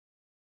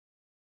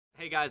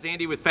Hey guys,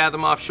 Andy with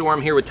Fathom Offshore.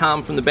 I'm here with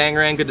Tom from the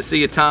Bangarang. Good to see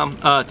you, Tom.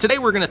 Today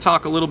we're going to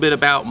talk a little bit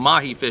about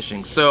mahi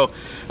fishing. So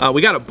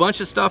we got a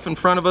bunch of stuff in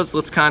front of us.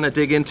 Let's kind of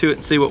dig into it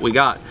and see what we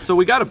got. So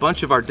we got a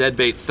bunch of our dead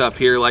bait stuff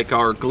here, like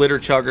our glitter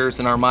chuggers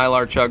and our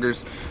Mylar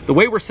chuggers. The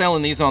way we're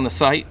selling these on the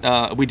site,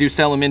 we do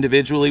sell them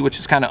individually, which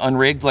is kind of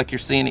unrigged like you're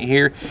seeing it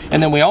here.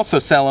 And then we also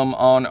sell them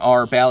on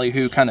our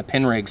Ballyhoo kind of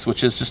pin rigs,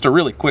 which is just a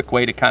really quick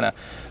way to kind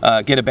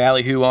of get a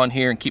Ballyhoo on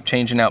here and keep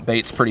changing out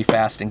baits pretty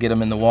fast and get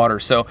them in the water.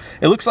 So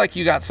it looks like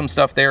you got some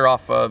stuff there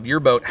off of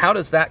your boat. How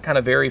does that kind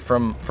of vary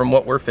from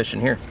what we're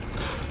fishing here?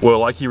 Well,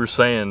 like you were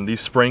saying,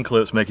 these spring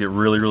clips make it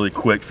really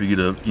quick for you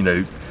to, you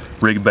know,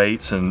 rig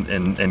baits and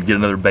get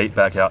another bait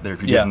back out there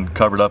if you're getting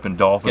covered up in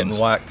dolphins.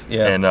 Getting whacked,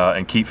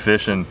 and keep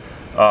fishing.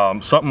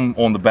 Something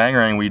on the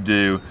Bangarang we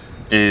do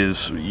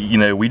is, you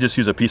know, we just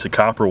use a piece of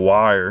copper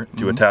wire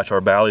to attach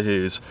our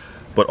ballyhoos.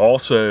 But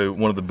also,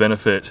 one of the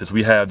benefits is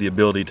we have the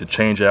ability to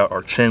change out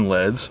our chin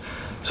leads.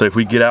 So if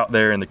we get out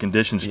there and the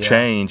conditions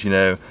change, you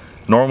know,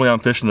 normally I'm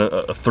fishing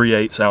a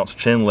 3/8 ounce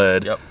chin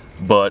lead,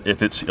 but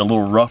if it's a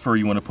little rougher,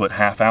 you want to put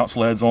 1/2 ounce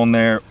leads on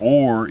there,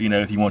 or, you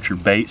know, if you want your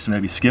baits to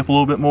maybe skip a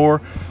little bit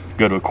more,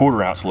 go to a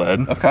 1/4 ounce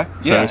lead. Okay.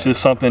 So it's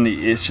just something,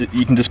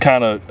 you can just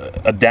kind of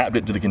adapt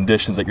it to the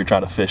conditions that you're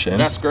trying to fish in.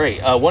 That's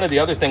great. One of the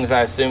other things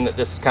I assume that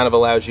this kind of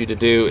allows you to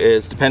do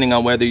is, depending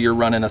on whether you're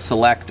running a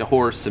select, a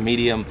horse, a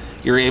medium,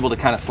 you're able to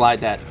kind of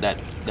slide that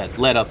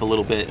lead up a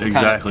little bit and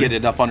kind of get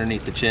it up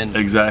underneath the chin.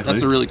 Exactly.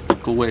 That's a really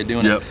cool way of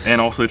doing it. And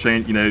also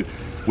change, you know,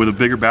 with a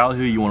bigger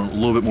ballyhoo, you want a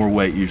little bit more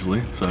weight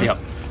usually. So.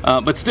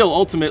 But still,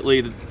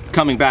 ultimately,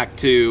 coming back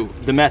to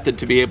the method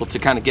to be able to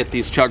kind of get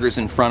these chuggers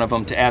in front of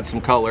them to add some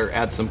color,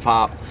 add some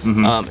pop,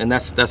 and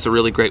that's a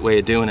really great way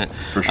of doing it.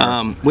 For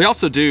sure. We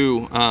also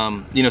do,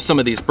 you know, some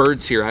of these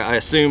birds here. I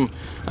assume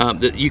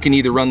that you can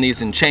either run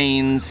these in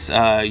chains,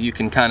 you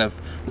can kind of,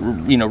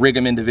 you know, rig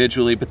them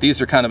individually, but these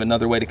are kind of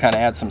another way to kind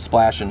of add some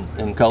splash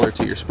and color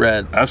to your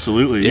spread.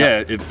 Absolutely,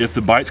 yeah. If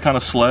the bite's kind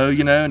of slow,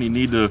 you know, and you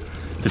need to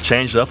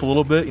change it up a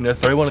little bit, you know,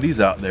 throw one of these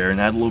out there and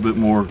add a little bit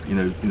more, you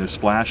know,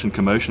 splash and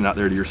commotion out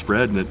there to your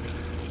spread, and it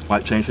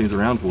might change things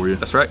around for you.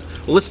 That's right.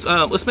 Well,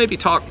 let's maybe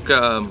talk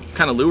kind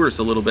of lures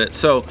a little bit.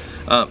 So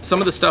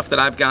some of the stuff that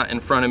I've got in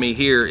front of me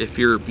here, if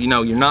you're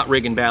not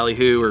rigging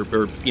ballyhoo,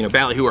 or you know,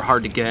 ballyhoo are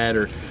hard to get,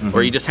 or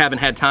you just haven't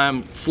had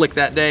time slick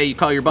that day, you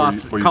call your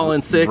boss, call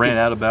in sick. You ran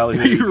out of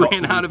ballyhoo. You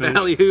ran out of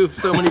ballyhoo,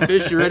 so many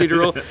fish, you're ready to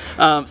roll.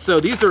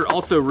 So these are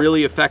also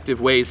really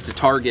effective ways to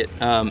target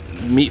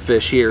meat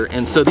fish here.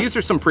 And so these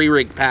are some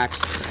pre-rigged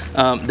packs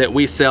that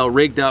we sell,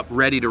 rigged up,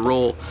 ready to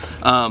roll.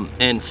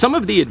 And some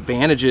of the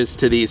advantages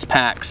to these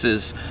packs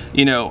is,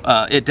 you know,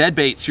 at dead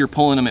baits, you're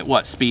pulling them at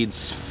what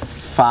speeds?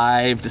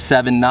 5 to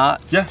 7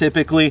 knots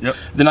typically.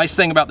 The nice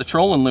thing about the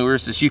trolling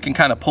lures is you can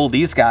kind of pull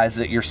these guys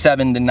at your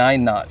 7 to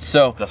 9 knots.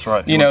 So that's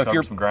right. You know, if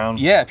you're some ground.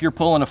 if you're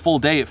pulling a full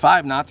day at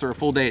 5 knots or a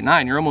full day at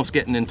 9, you're almost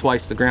getting in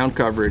twice the ground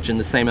coverage in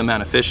the same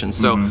amount of fishing.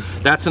 So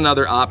that's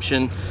another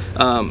option,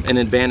 an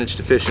advantage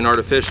to fishing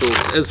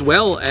artificials, as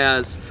well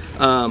as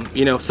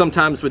you know,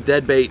 sometimes with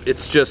dead bait,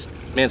 it's just,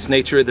 man, it's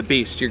nature of the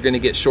beast. You're going to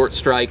get short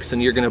strikes,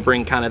 and you're going to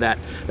bring kind of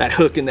that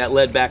hook and that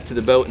lead back to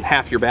the boat, and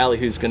half your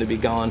ballyhoo's going to be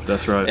gone.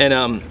 That's right.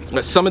 And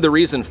some of the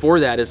reason for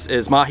that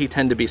is mahi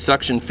tend to be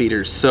suction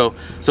feeders. So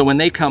when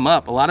they come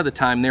up, a lot of the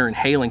time they're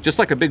inhaling, just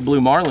like a big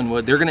blue marlin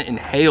would. They're going to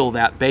inhale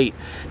that bait,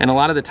 and a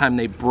lot of the time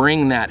they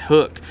bring that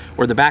hook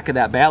or the back of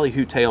that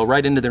ballyhoo tail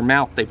right into their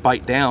mouth. They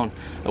bite down,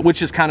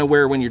 which is kind of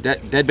where, when you're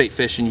dead bait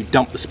fishing, you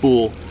dump the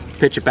spool,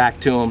 pitch it back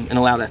to them, and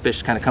allow that fish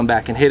to kind of come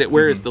back and hit it.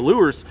 Whereas the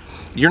lures,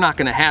 you're not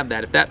going to have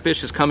that. If that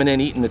fish is coming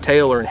in eating the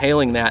tail or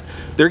inhaling that,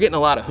 they're getting a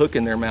lot of hook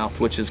in their mouth,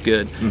 which is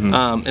good.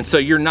 And so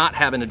you're not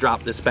having to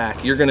drop this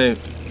back. You're going to,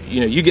 you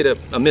know, you get a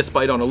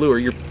misbite on a lure,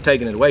 you're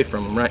taking it away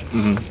from them,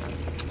 right?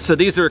 So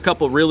these are a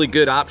couple really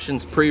good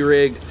options,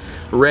 pre-rigged,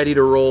 ready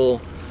to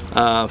roll,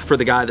 for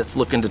the guy that's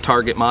looking to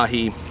target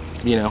mahi,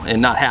 you know,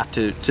 and not have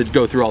to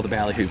go through all the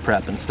ballyhoo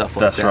prep and stuff like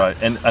that. That's right.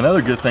 And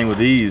another good thing with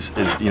these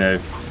is, you know,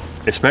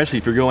 especially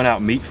if you're going out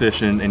meat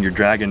fishing and you're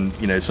dragging,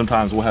 you know,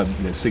 sometimes we'll have,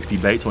 you know, 60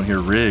 baits on here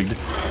rigged,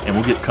 and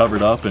we'll get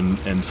covered up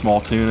in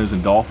small tunas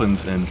and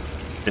dolphins, and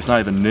it's not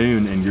even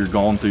noon and you're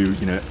gone through,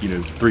 you know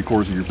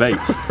 3/4 of your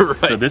baits.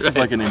 So this is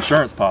like an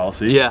insurance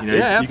policy. You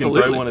know, you can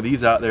throw one of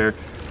these out there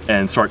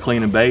and start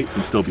cleaning baits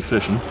and still be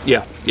fishing.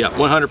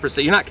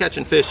 100%. You're not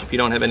catching fish if you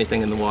don't have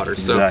anything in the water.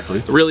 Exactly.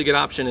 So a really good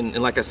option,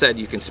 and like I said,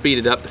 you can speed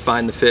it up to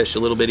find the fish a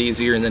little bit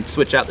easier, and then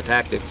switch out the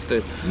tactics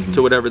to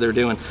whatever they're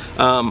doing.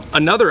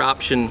 Another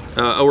option,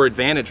 or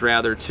advantage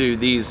rather, to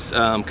these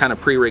kind of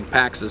pre-rigged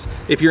packs is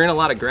if you're in a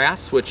lot of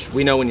grass, which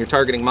we know when you're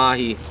targeting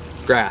mahi,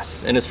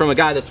 grass, and it's from a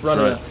guy that's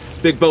running a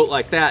big boat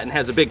like that and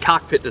has a big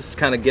cockpit to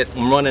kind of get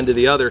from one end to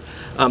the other.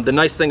 The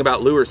nice thing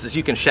about lures is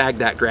you can shag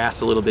that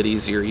grass a little bit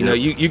easier. You know,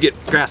 you get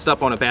grassed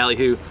up on a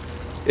ballyhoo,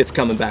 it's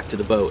coming back to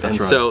the boat. That's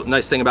and right. so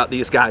nice thing about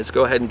these guys,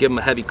 go ahead and give them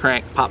a heavy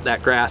crank, pop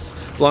that grass.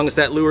 As long as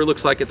that lure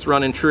looks like it's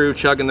running true,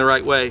 chugging the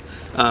right way,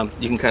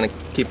 you can kind of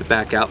keep it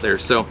back out there.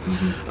 So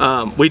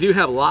we do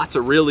have lots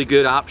of really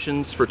good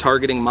options for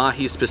targeting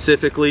mahi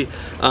specifically.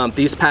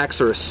 These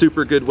packs are a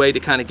super good way to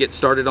kind of get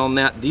started on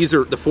that. The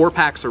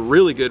 4-packs are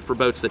really good for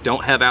boats that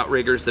don't have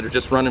outriggers, that are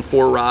just running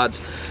 4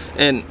 rods.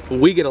 And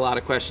we get a lot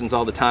of questions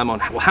all the time on,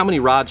 well, how many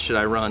rods should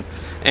I run?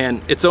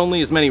 And it's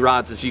only as many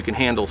rods as you can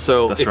handle.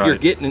 So if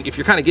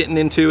you're kind of getting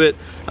into it,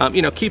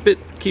 you know, keep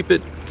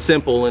it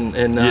simple,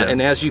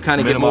 and as you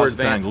kind of get more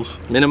advanced,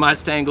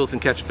 minimize tangles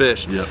and catch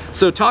fish. Yep.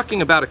 So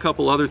talking about a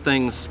couple other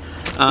things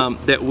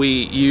that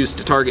we use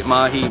to target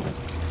mahi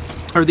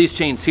are these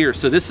chains here.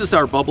 So this is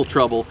our Bubble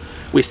Trouble.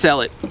 We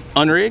sell it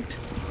unrigged.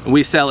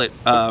 We sell it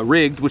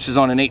rigged, which is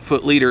on an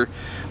 8-foot leader,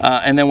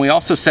 and then we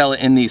also sell it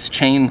in these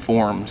chain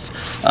forms.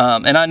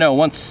 And I know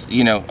once,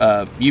 you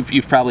know,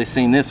 you've probably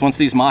seen this. Once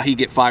these mahi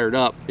get fired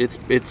up,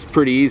 it's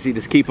pretty easy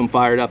to keep them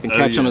fired up and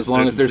catch them as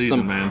long as there's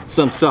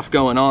some stuff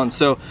going on.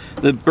 So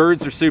the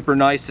birds are super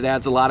nice. It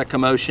adds a lot of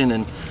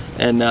commotion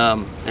and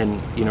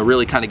you know,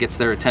 really kind of gets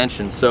their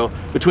attention. So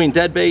between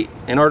deadbait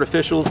and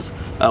artificials,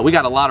 we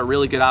got a lot of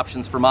really good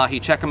options for mahi.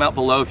 Check them out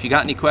below. If you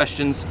got any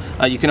questions,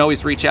 you can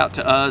always reach out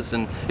to us,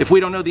 and if we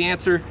don't know the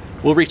answer,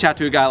 we'll reach out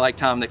to a guy like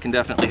Tom that can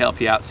definitely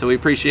help you out. So we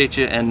appreciate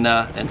you, and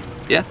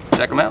yeah,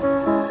 check them out.